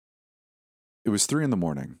It was 3 in the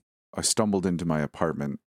morning. I stumbled into my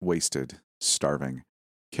apartment, wasted, starving,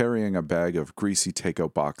 carrying a bag of greasy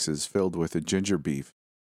takeout boxes filled with a ginger beef,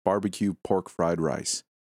 barbecue pork fried rice.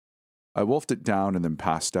 I wolfed it down and then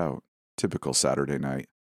passed out. Typical Saturday night.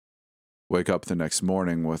 Wake up the next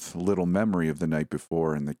morning with little memory of the night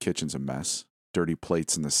before, and the kitchen's a mess. Dirty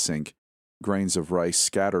plates in the sink, grains of rice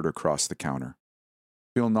scattered across the counter.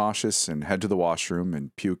 Feel nauseous and head to the washroom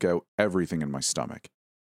and puke out everything in my stomach.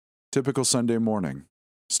 Typical Sunday morning.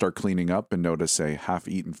 Start cleaning up and notice a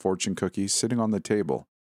half-eaten fortune cookie sitting on the table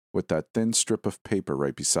with that thin strip of paper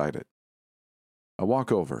right beside it. I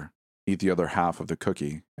walk over, eat the other half of the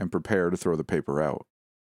cookie, and prepare to throw the paper out.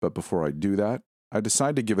 But before I do that, I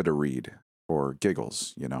decide to give it a read, for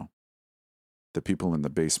giggles, you know. The people in the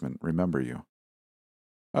basement remember you.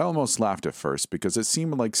 I almost laughed at first because it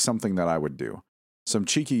seemed like something that I would do. Some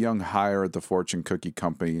cheeky young hire at the fortune cookie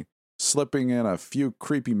company slipping in a few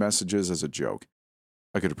creepy messages as a joke.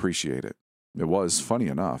 I could appreciate it. It was funny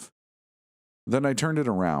enough. Then I turned it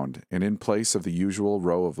around, and in place of the usual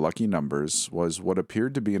row of lucky numbers was what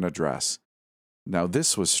appeared to be an address. Now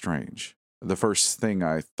this was strange. The first thing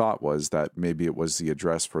I thought was that maybe it was the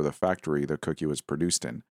address for the factory the cookie was produced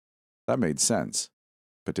in. That made sense.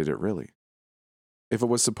 But did it really? If it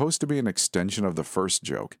was supposed to be an extension of the first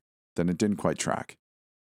joke, then it didn't quite track.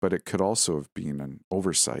 But it could also have been an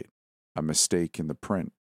oversight, a mistake in the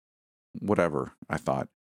print. Whatever, I thought.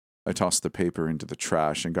 I tossed the paper into the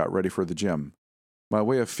trash and got ready for the gym. My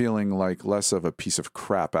way of feeling like less of a piece of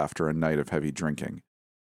crap after a night of heavy drinking.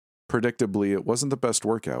 Predictably, it wasn't the best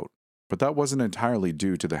workout, but that wasn't entirely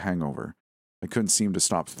due to the hangover. I couldn't seem to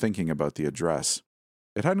stop thinking about the address.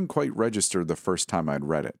 It hadn't quite registered the first time I'd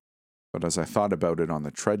read it, but as I thought about it on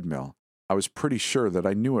the treadmill, I was pretty sure that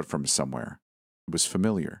I knew it from somewhere. It was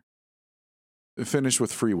familiar. Finish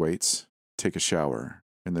with free weights, take a shower,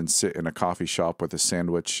 and then sit in a coffee shop with a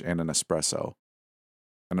sandwich and an espresso.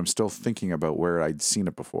 And I'm still thinking about where I'd seen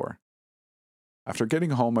it before. After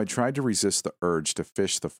getting home, I tried to resist the urge to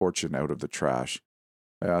fish the fortune out of the trash.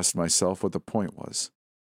 I asked myself what the point was.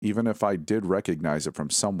 Even if I did recognize it from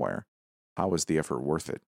somewhere, how was the effort worth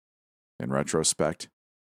it? In retrospect,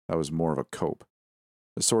 that was more of a cope.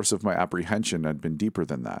 The source of my apprehension had been deeper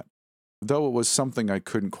than that. Though it was something I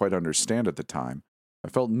couldn't quite understand at the time, I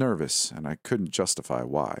felt nervous and I couldn't justify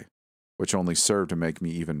why, which only served to make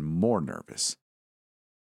me even more nervous.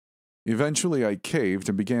 Eventually, I caved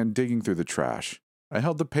and began digging through the trash. I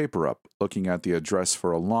held the paper up, looking at the address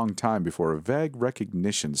for a long time before a vague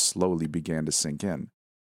recognition slowly began to sink in.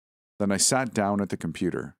 Then I sat down at the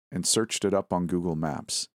computer and searched it up on Google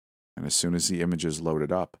Maps, and as soon as the images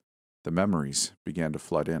loaded up, the memories began to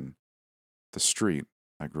flood in. The street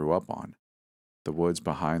I grew up on, the woods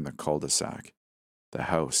behind the cul-de-sac, the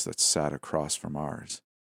house that sat across from ours.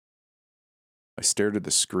 I stared at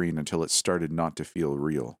the screen until it started not to feel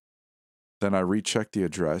real. Then I rechecked the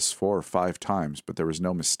address 4 or 5 times, but there was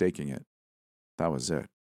no mistaking it. That was it.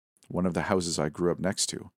 One of the houses I grew up next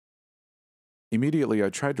to. Immediately, I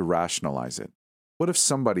tried to rationalize it. What if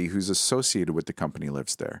somebody who's associated with the company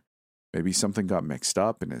lives there? Maybe something got mixed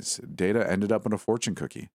up and his data ended up in a fortune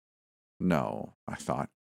cookie. No, I thought.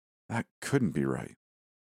 That couldn't be right.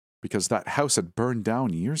 Because that house had burned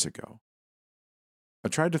down years ago. I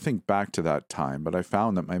tried to think back to that time, but I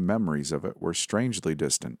found that my memories of it were strangely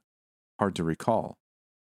distant, hard to recall.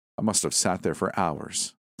 I must have sat there for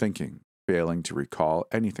hours, thinking, failing to recall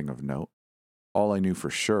anything of note. All I knew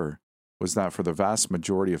for sure was that for the vast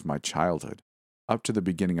majority of my childhood, up to the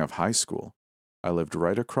beginning of high school, I lived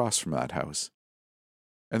right across from that house.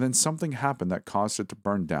 And then something happened that caused it to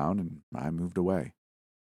burn down, and I moved away.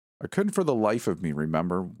 I couldn't for the life of me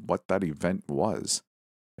remember what that event was.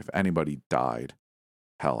 If anybody died.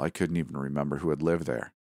 Hell, I couldn't even remember who had lived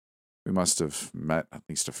there. We must have met at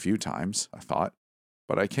least a few times, I thought,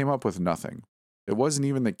 but I came up with nothing. It wasn't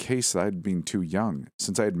even the case that I'd been too young,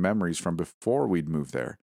 since I had memories from before we'd moved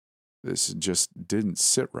there. This just didn't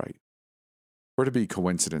sit right. For it to be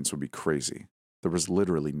coincidence would be crazy. There was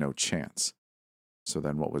literally no chance. So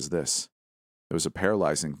then what was this? It was a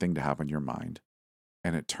paralyzing thing to have on your mind.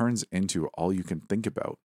 And it turns into all you can think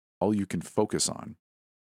about, all you can focus on.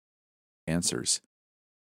 Answers.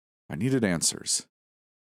 I needed answers.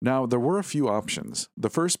 Now, there were a few options, the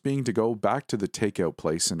first being to go back to the takeout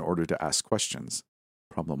place in order to ask questions.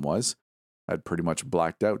 Problem was, I'd pretty much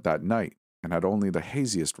blacked out that night and had only the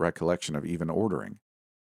haziest recollection of even ordering.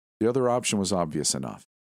 The other option was obvious enough.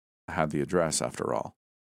 I had the address, after all.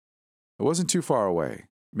 It wasn't too far away,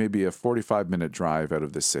 maybe a 45-minute drive out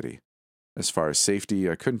of the city. As far as safety,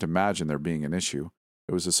 I couldn't imagine there being an issue.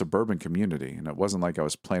 It was a suburban community, and it wasn't like I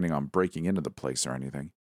was planning on breaking into the place or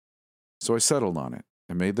anything. So I settled on it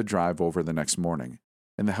and made the drive over the next morning,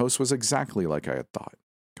 and the house was exactly like I had thought,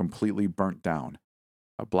 completely burnt down,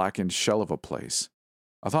 a blackened shell of a place.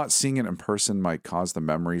 I thought seeing it in person might cause the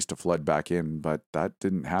memories to flood back in, but that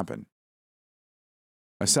didn't happen.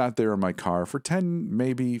 I sat there in my car for 10,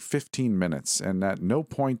 maybe 15 minutes, and at no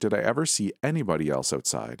point did I ever see anybody else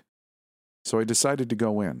outside. So I decided to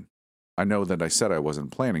go in. I know that I said I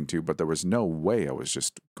wasn't planning to, but there was no way I was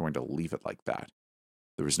just going to leave it like that.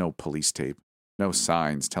 There was no police tape, no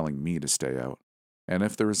signs telling me to stay out. And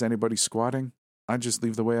if there was anybody squatting, I'd just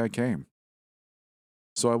leave the way I came.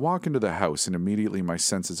 So I walk into the house, and immediately my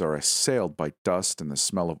senses are assailed by dust and the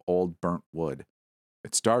smell of old burnt wood.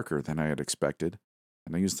 It's darker than I had expected,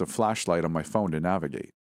 and I use the flashlight on my phone to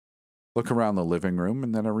navigate. Look around the living room,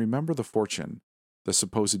 and then I remember the fortune, the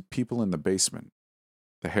supposed people in the basement.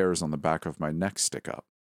 The hairs on the back of my neck stick up.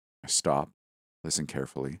 I stop, listen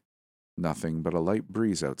carefully. Nothing but a light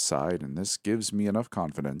breeze outside, and this gives me enough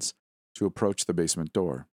confidence to approach the basement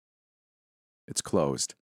door. It's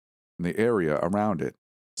closed, and the area around it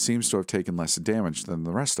seems to have taken less damage than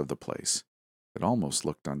the rest of the place. It almost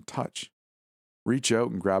looked untouched. Reach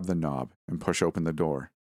out and grab the knob and push open the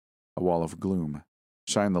door. A wall of gloom.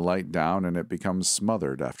 Shine the light down and it becomes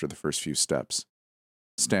smothered after the first few steps.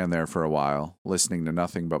 Stand there for a while, listening to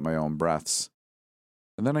nothing but my own breaths.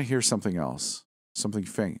 And then I hear something else, something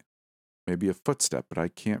faint. Maybe a footstep, but I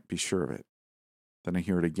can't be sure of it. Then I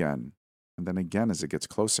hear it again, and then again as it gets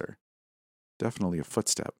closer. Definitely a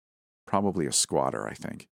footstep. Probably a squatter, I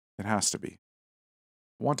think. It has to be.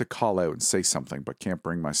 I want to call out and say something, but can't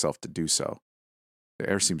bring myself to do so. The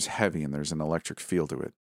air seems heavy and there's an electric feel to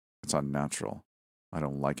it. It's unnatural. I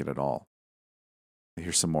don't like it at all. I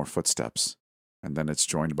hear some more footsteps, and then it's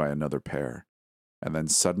joined by another pair. And then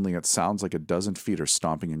suddenly it sounds like a dozen feet are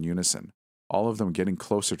stomping in unison, all of them getting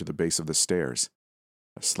closer to the base of the stairs.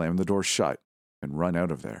 I slam the door shut and run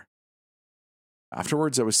out of there.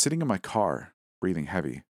 Afterwards, I was sitting in my car, breathing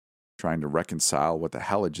heavy, trying to reconcile what the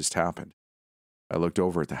hell had just happened. I looked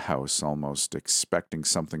over at the house, almost expecting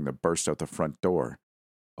something to burst out the front door,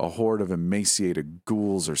 a horde of emaciated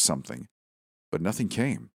ghouls or something, but nothing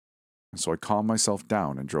came, and so I calmed myself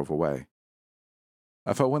down and drove away.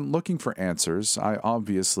 If I went looking for answers, I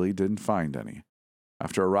obviously didn't find any.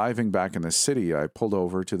 After arriving back in the city, I pulled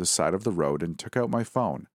over to the side of the road and took out my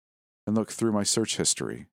phone and looked through my search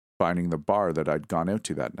history, finding the bar that I'd gone out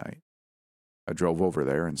to that night. I drove over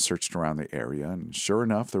there and searched around the area, and sure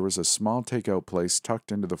enough, there was a small takeout place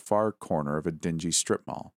tucked into the far corner of a dingy strip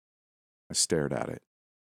mall. I stared at it,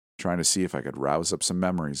 trying to see if I could rouse up some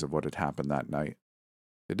memories of what had happened that night.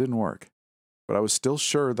 It didn't work, but I was still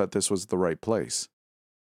sure that this was the right place.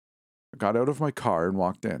 I got out of my car and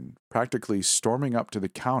walked in, practically storming up to the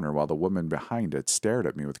counter while the woman behind it stared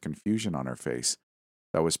at me with confusion on her face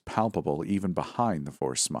that was palpable even behind the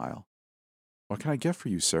forced smile. "What can I get for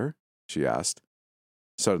you, sir?" she asked.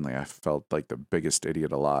 Suddenly, I felt like the biggest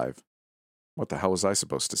idiot alive. What the hell was I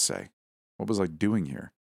supposed to say? What was I doing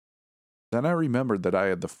here? Then I remembered that I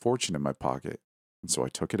had the fortune in my pocket, and so I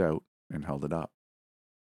took it out and held it up.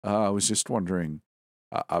 I was just wondering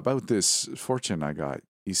about this fortune I got.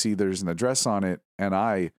 You see, there's an address on it,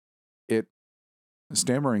 and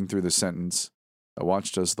Stammering through the sentence, I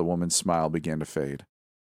watched as the woman's smile began to fade.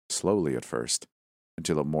 Slowly at first,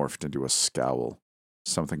 until it morphed into a scowl,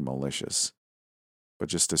 something malicious. But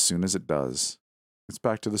just as soon as it does, it's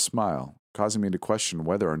back to the smile, causing me to question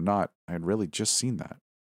whether or not I had really just seen that.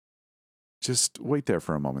 "Just wait there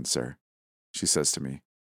for a moment, sir," she says to me,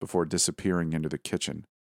 before disappearing into the kitchen.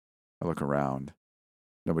 I look around.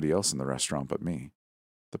 Nobody else in the restaurant but me.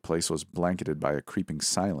 The place was blanketed by a creeping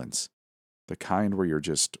silence, the kind where you're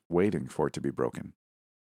just waiting for it to be broken.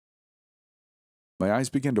 My eyes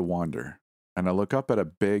begin to wander, and I look up at a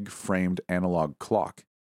big, framed analog clock.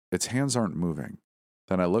 Its hands aren't moving.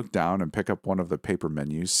 Then I look down and pick up one of the paper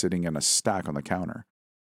menus sitting in a stack on the counter.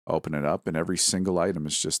 I open it up, and every single item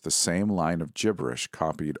is just the same line of gibberish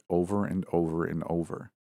copied over and over and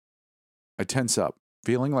over. I tense up,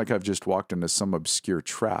 feeling like I've just walked into some obscure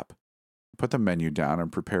trap. I put the menu down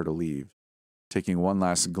and prepare to leave, taking one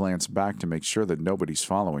last glance back to make sure that nobody's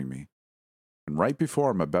following me. And right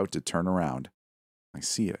before I'm about to turn around, I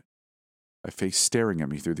see it. A face staring at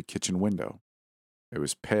me through the kitchen window. It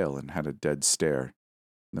was pale and had a dead stare,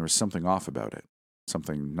 and there was something off about it,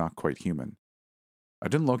 something not quite human. I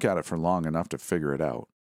didn't look at it for long enough to figure it out.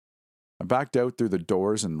 I backed out through the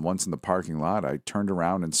doors, and once in the parking lot, I turned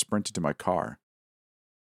around and sprinted to my car.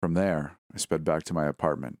 From there, I sped back to my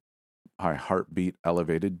apartment. My heartbeat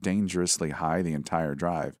elevated dangerously high the entire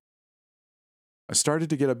drive. I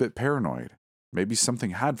started to get a bit paranoid. Maybe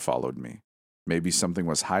something had followed me. Maybe something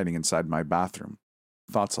was hiding inside my bathroom.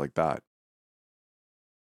 Thoughts like that.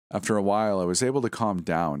 After a while, I was able to calm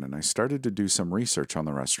down and I started to do some research on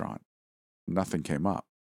the restaurant. Nothing came up.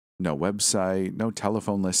 No website, no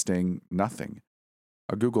telephone listing, nothing.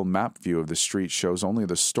 A Google Map view of the street shows only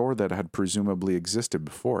the store that had presumably existed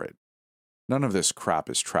before it. None of this crap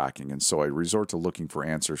is tracking, and so I resort to looking for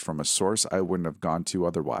answers from a source I wouldn't have gone to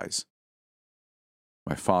otherwise.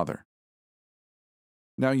 My father.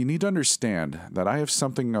 Now, you need to understand that I have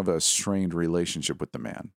something of a strained relationship with the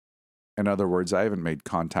man. In other words, I haven't made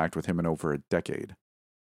contact with him in over a decade.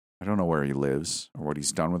 I don't know where he lives, or what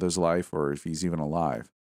he's done with his life, or if he's even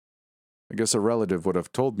alive. I guess a relative would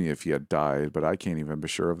have told me if he had died, but I can't even be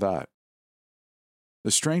sure of that.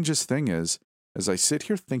 The strangest thing is, as I sit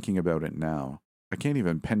here thinking about it now, I can't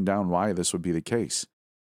even pin down why this would be the case,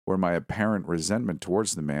 where my apparent resentment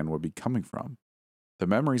towards the man would be coming from. The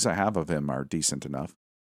memories I have of him are decent enough.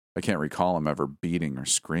 I can't recall him ever beating or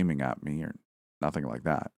screaming at me or nothing like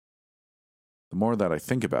that. The more that I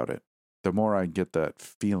think about it, the more I get that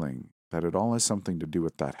feeling that it all has something to do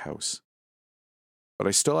with that house. But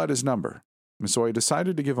I still had his number, and so I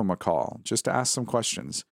decided to give him a call, just to ask some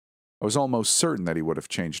questions. I was almost certain that he would have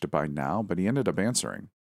changed it by now, but he ended up answering.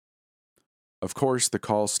 Of course, the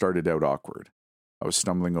call started out awkward. I was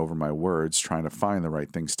stumbling over my words, trying to find the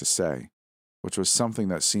right things to say, which was something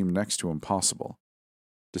that seemed next to impossible.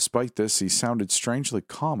 Despite this, he sounded strangely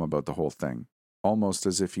calm about the whole thing, almost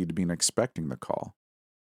as if he'd been expecting the call.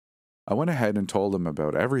 I went ahead and told him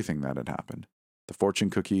about everything that had happened. The fortune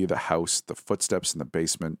cookie, the house, the footsteps in the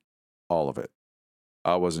basement, all of it.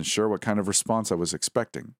 I wasn't sure what kind of response I was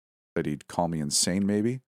expecting. That he'd call me insane,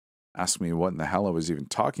 maybe? Ask me what in the hell I was even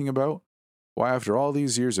talking about? Why, after all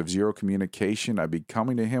these years of zero communication, I'd be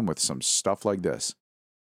coming to him with some stuff like this.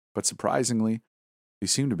 But surprisingly, he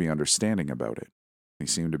seemed to be understanding about it. He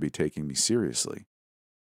seemed to be taking me seriously.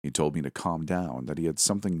 He told me to calm down, that he had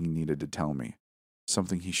something he needed to tell me,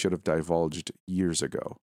 something he should have divulged years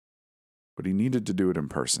ago. But he needed to do it in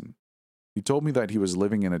person. He told me that he was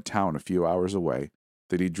living in a town a few hours away,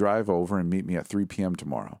 that he'd drive over and meet me at 3 p.m.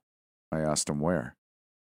 tomorrow. I asked him where.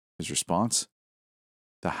 His response?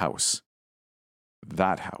 The house.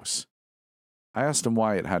 That house. I asked him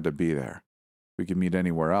why it had to be there. We could meet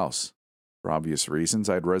anywhere else. For obvious reasons,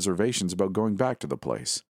 I had reservations about going back to the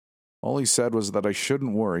place. All he said was that I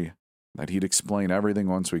shouldn't worry, that he'd explain everything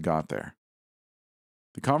once we got there.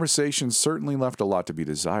 The conversation certainly left a lot to be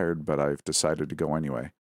desired, but I've decided to go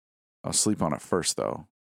anyway. I'll sleep on it first, though.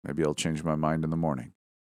 Maybe I'll change my mind in the morning.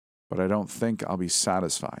 But I don't think I'll be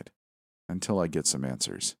satisfied until I get some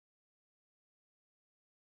answers.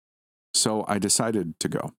 So I decided to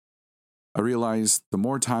go. I realized the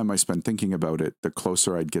more time I spent thinking about it, the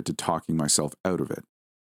closer I'd get to talking myself out of it.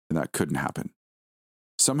 And that couldn't happen.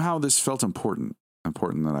 Somehow this felt important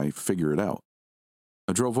that I figure it out.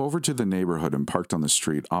 I drove over to the neighborhood and parked on the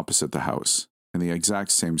street opposite the house, in the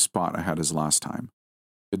exact same spot I had as last time.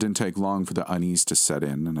 It didn't take long for the unease to set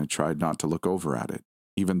in, and I tried not to look over at it,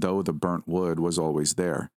 even though the burnt wood was always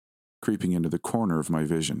there, creeping into the corner of my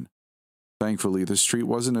vision. Thankfully, the street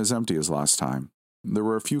wasn't as empty as last time. There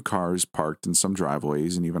were a few cars parked in some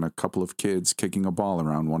driveways and even a couple of kids kicking a ball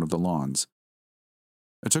around one of the lawns.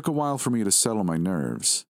 It took a while for me to settle my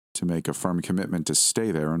nerves, to make a firm commitment to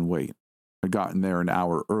stay there and wait. I'd gotten there an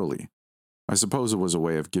hour early. I suppose it was a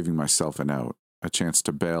way of giving myself an out, a chance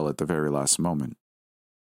to bail at the very last moment.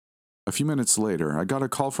 A few minutes later, I got a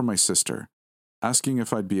call from my sister, asking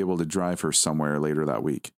if I'd be able to drive her somewhere later that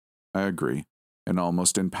week. I agree, and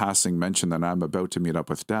almost in passing mentioned that I'm about to meet up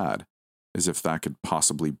with Dad, as if that could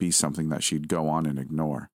possibly be something that she'd go on and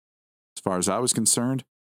ignore. As far as I was concerned,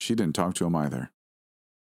 she didn't talk to him either.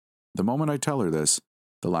 The moment I tell her this,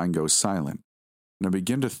 the line goes silent, and I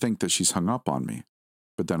begin to think that she's hung up on me,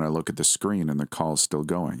 but then I look at the screen and the call's still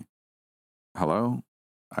going. Hello?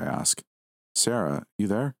 I ask. Sarah, you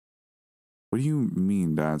there? What do you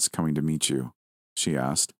mean Dad's coming to meet you? She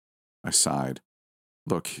asked. I sighed.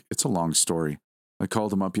 Look, it's a long story. I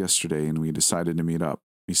called him up yesterday and we decided to meet up.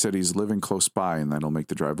 He said he's living close by and that he'll make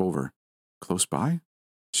the drive over. Close by?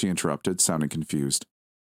 She interrupted, sounding confused.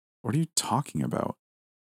 What are you talking about?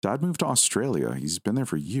 Dad moved to Australia. He's been there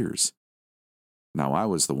for years. Now I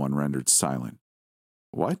was the one rendered silent.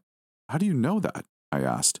 What? How do you know that? I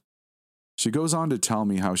asked. She goes on to tell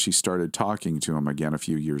me how she started talking to him again a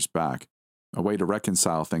few years back, a way to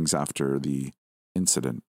reconcile things after the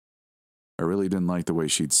incident. I really didn't like the way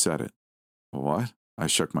she'd said it. What? I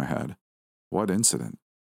shook my head. What incident?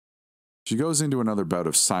 She goes into another bout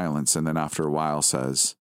of silence and then after a while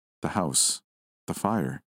says, The house. The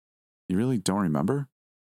fire. You really don't remember?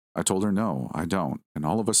 I told her no, I don't, and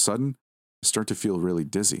all of a sudden, I start to feel really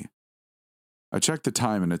dizzy. I check the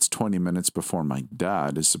time and it's 20 minutes before my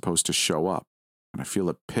dad is supposed to show up, and I feel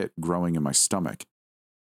a pit growing in my stomach.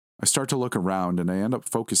 I start to look around and I end up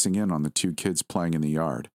focusing in on the two kids playing in the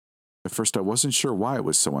yard. At first I wasn't sure why it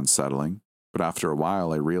was so unsettling, but after a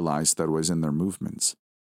while I realized that it was in their movements.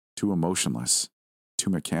 Too emotionless, too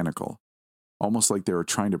mechanical, almost like they were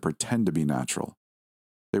trying to pretend to be natural.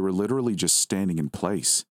 They were literally just standing in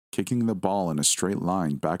place, kicking the ball in a straight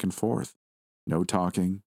line back and forth. No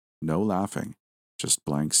talking, no laughing, just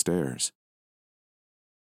blank stares.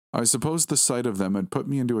 I suppose the sight of them had put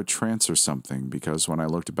me into a trance or something, because when I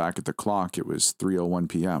looked back at the clock, it was 3:01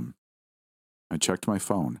 p.m. I checked my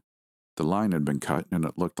phone. The line had been cut, and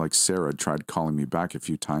it looked like Sarah had tried calling me back a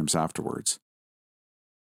few times afterwards.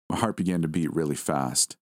 My heart began to beat really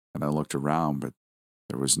fast, and I looked around, but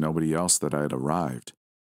there was nobody else that I had arrived.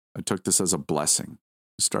 I took this as a blessing.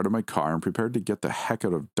 I started my car and prepared to get the heck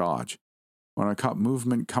out of Dodge, when I caught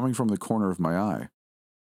movement coming from the corner of my eye.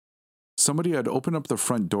 Somebody had opened up the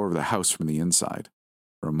front door of the house from the inside.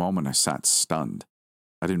 For a moment I sat stunned.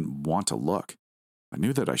 I didn't want to look. I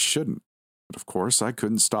knew that I shouldn't, but of course I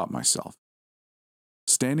couldn't stop myself.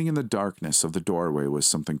 Standing in the darkness of the doorway was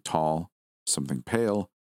something tall, something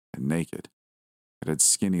pale, and naked. It had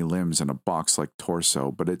skinny limbs and a box-like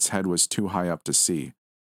torso, but its head was too high up to see,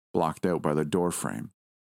 blocked out by the door frame.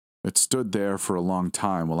 It stood there for a long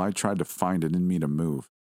time while I tried to find it in me to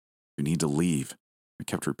move. "You need to leave," I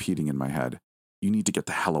kept repeating in my head. "You need to get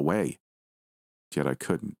the hell away." Yet I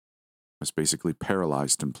couldn't. I was basically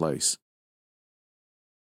paralyzed in place.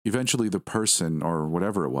 Eventually the person, or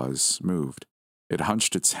whatever it was, moved. It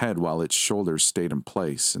hunched its head while its shoulders stayed in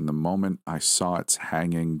place, and the moment I saw its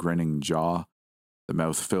hanging, grinning jaw, the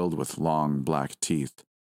mouth filled with long, black teeth,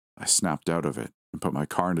 I snapped out of it and put my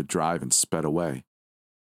car into drive and sped away.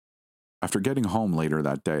 After getting home later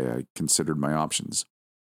that day, I considered my options.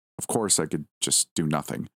 Of course, I could just do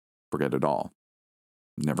nothing, forget it all.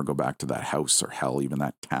 Never go back to that house, or hell, even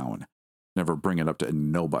that town. Never bring it up to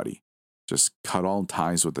nobody. Just cut all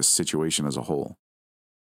ties with the situation as a whole.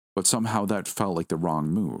 But somehow that felt like the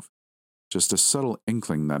wrong move. Just a subtle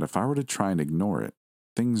inkling that if I were to try and ignore it,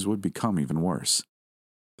 things would become even worse.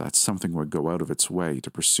 That something would go out of its way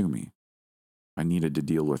to pursue me. I needed to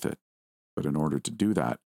deal with it. But in order to do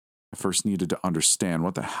that, I first needed to understand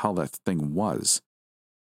what the hell that thing was.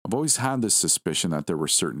 I've always had this suspicion that there were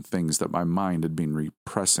certain things that my mind had been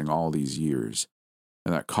repressing all these years,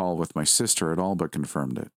 and that call with my sister had all but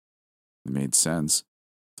confirmed it. It made sense.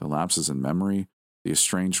 The lapses in memory, the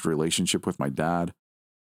estranged relationship with my dad.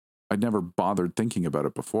 I'd never bothered thinking about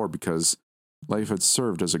it before because life had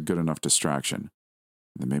served as a good enough distraction.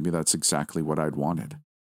 And maybe that's exactly what I'd wanted,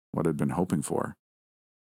 what I'd been hoping for.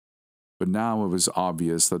 But now it was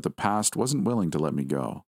obvious that the past wasn't willing to let me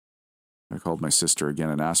go. I called my sister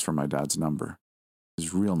again and asked for my dad's number,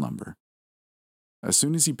 his real number. As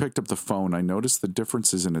soon as he picked up the phone, I noticed the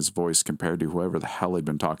differences in his voice compared to whoever the hell I'd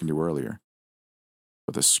been talking to earlier.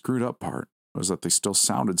 But the screwed up part was that they still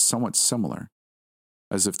sounded somewhat similar,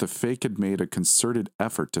 as if the fake had made a concerted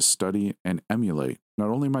effort to study and emulate not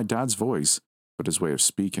only my dad's voice, but his way of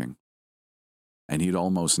speaking. And he'd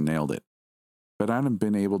almost nailed it. If I hadn't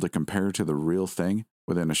been able to compare to the real thing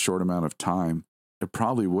within a short amount of time, it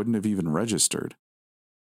probably wouldn't have even registered.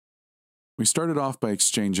 We started off by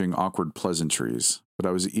exchanging awkward pleasantries, but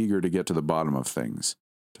I was eager to get to the bottom of things,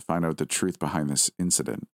 to find out the truth behind this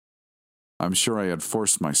incident. I'm sure I had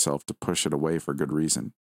forced myself to push it away for good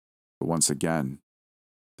reason, but once again,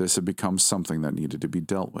 this had become something that needed to be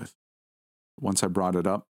dealt with. Once I brought it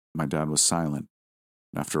up, my dad was silent,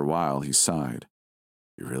 and after a while he sighed.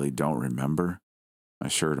 "You really don't remember?" I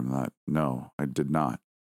assured him that, no, I did not.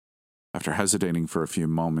 After hesitating for a few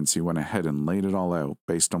moments, he went ahead and laid it all out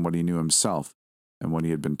based on what he knew himself and what he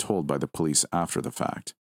had been told by the police after the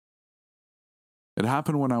fact. It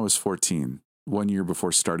happened when I was 14, 1 year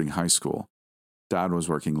before starting high school. Dad was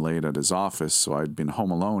working late at his office, so I'd been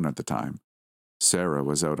home alone at the time. Sarah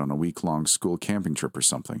was out on a week-long school camping trip or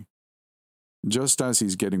something. Just as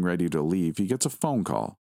he's getting ready to leave, he gets a phone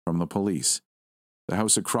call from the police. The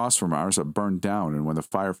house across from ours had burned down, and when the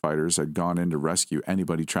firefighters had gone in to rescue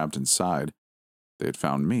anybody trapped inside, they had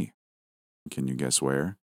found me. Can you guess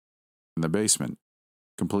where? In the basement,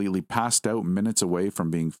 completely passed out minutes away from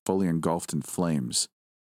being fully engulfed in flames.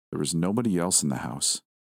 There was nobody else in the house,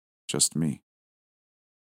 just me.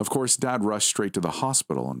 Of course, Dad rushed straight to the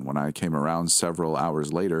hospital, and when I came around several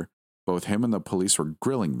hours later, both him and the police were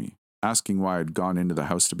grilling me, asking why I'd gone into the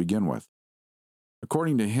house to begin with.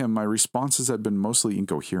 According to him, my responses had been mostly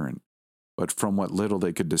incoherent, but from what little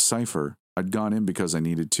they could decipher, I'd gone in because I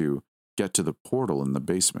needed to get to the portal in the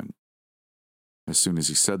basement. As soon as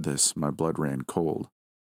he said this, my blood ran cold.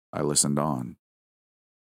 I listened on.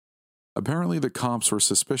 Apparently, the cops were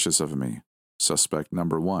suspicious of me, suspect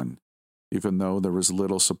number one, even though there was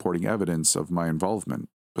little supporting evidence of my involvement,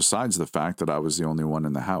 besides the fact that I was the only one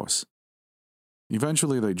in the house.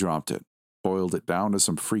 Eventually, they dropped it, boiled it down to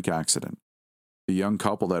some freak accident. The young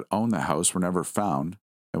couple that owned the house were never found,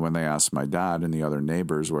 and when they asked my dad and the other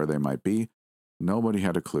neighbors where they might be, nobody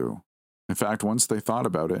had a clue. In fact, once they thought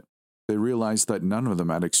about it, they realized that none of them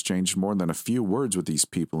had exchanged more than a few words with these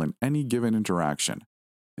people in any given interaction,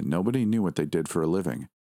 and nobody knew what they did for a living.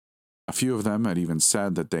 A few of them had even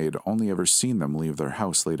said that they had only ever seen them leave their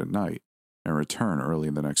house late at night and return early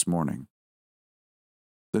the next morning.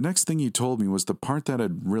 The next thing he told me was the part that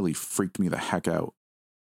had really freaked me the heck out.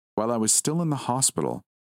 While I was still in the hospital,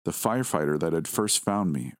 the firefighter that had first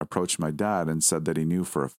found me approached my dad and said that he knew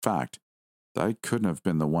for a fact that I couldn't have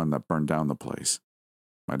been the one that burned down the place.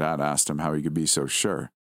 My dad asked him how he could be so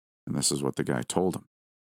sure, and this is what the guy told him.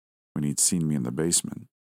 When he'd seen me in the basement,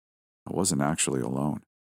 I wasn't actually alone.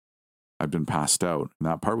 I'd been passed out, and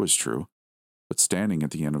that part was true, but standing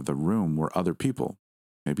at the end of the room were other people,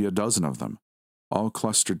 maybe a dozen of them, all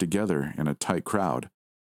clustered together in a tight crowd.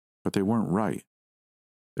 But they weren't right.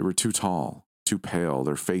 They were too tall, too pale,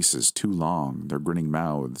 their faces too long, their grinning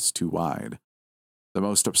mouths too wide. The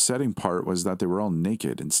most upsetting part was that they were all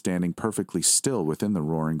naked and standing perfectly still within the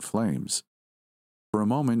roaring flames. For a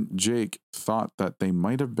moment, Jake thought that they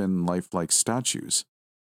might have been lifelike statues.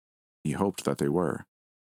 He hoped that they were.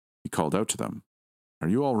 He called out to them, "Are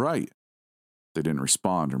you all right?" They didn't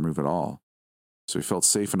respond or move at all, so he felt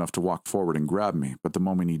safe enough to walk forward and grab me, but the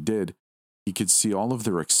moment he did, he could see all of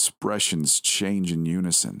their expressions change in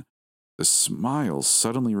unison, the smiles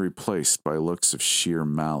suddenly replaced by looks of sheer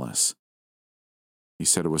malice. He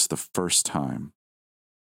said it was the first time.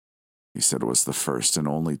 He said it was the first and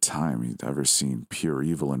only time he'd ever seen pure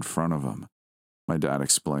evil in front of him. My dad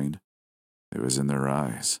explained. It was in their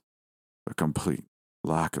eyes, a complete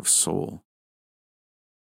lack of soul.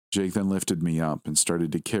 Jake then lifted me up and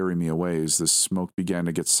started to carry me away as the smoke began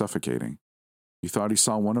to get suffocating. He thought he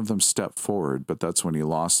saw one of them step forward, but that's when he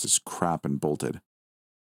lost his crap and bolted.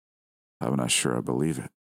 I'm not sure I believe it,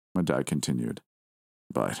 my dad continued.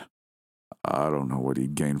 But I don't know what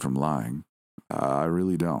he'd gain from lying. I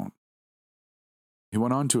really don't. He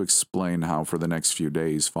went on to explain how for the next few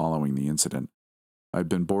days following the incident, I'd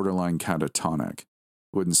been borderline catatonic,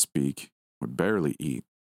 wouldn't speak, would barely eat.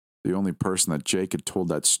 The only person that Jake had told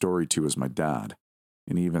that story to was my dad,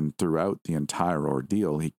 and even throughout the entire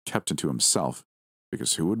ordeal, he kept it to himself,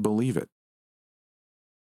 because who would believe it?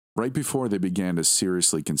 Right before they began to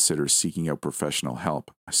seriously consider seeking out professional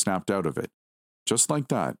help, I snapped out of it. Just like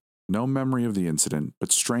that, no memory of the incident,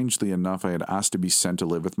 but strangely enough, I had asked to be sent to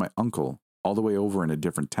live with my uncle, all the way over in a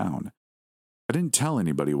different town. I didn't tell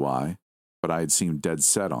anybody why, but I had seemed dead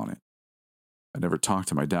set on it. I never talked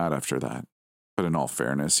to my dad after that, but in all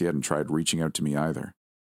fairness, he hadn't tried reaching out to me either.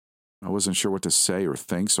 I wasn't sure what to say or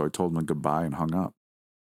think, so I told him goodbye and hung up.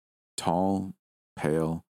 Tall,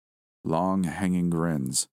 pale, long hanging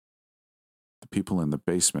grins. The people in the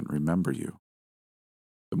basement remember you.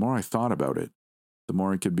 The more I thought about it, the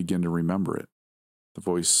more I could begin to remember it. The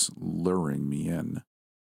voice luring me in.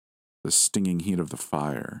 The stinging heat of the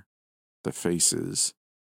fire. The faces.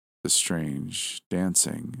 The strange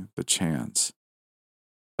dancing. The chants.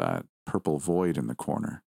 That purple void in the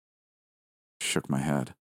corner. I shook my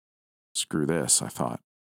head. Screw this, I thought.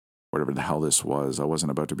 Whatever the hell this was, I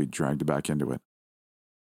wasn't about to be dragged back into it.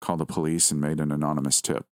 Called the police and made an anonymous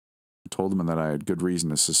tip. I told them that I had good reason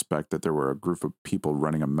to suspect that there were a group of people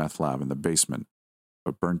running a meth lab in the basement,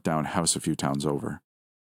 a burnt-down house a few towns over.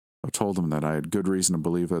 I told them that I had good reason to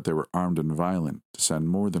believe that they were armed and violent, to send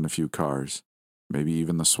more than a few cars, maybe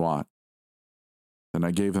even the SWAT. Then I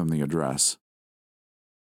gave them the address.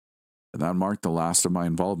 And that marked the last of my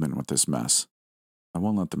involvement with this mess. I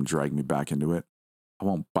won't let them drag me back into it. I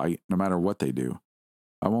won't bite, no matter what they do.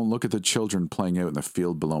 I won't look at the children playing out in the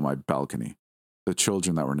field below my balcony, the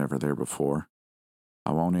children that were never there before.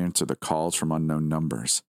 I won't answer the calls from unknown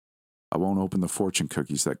numbers. I won't open the fortune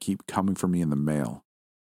cookies that keep coming for me in the mail.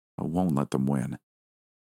 I won't let them win.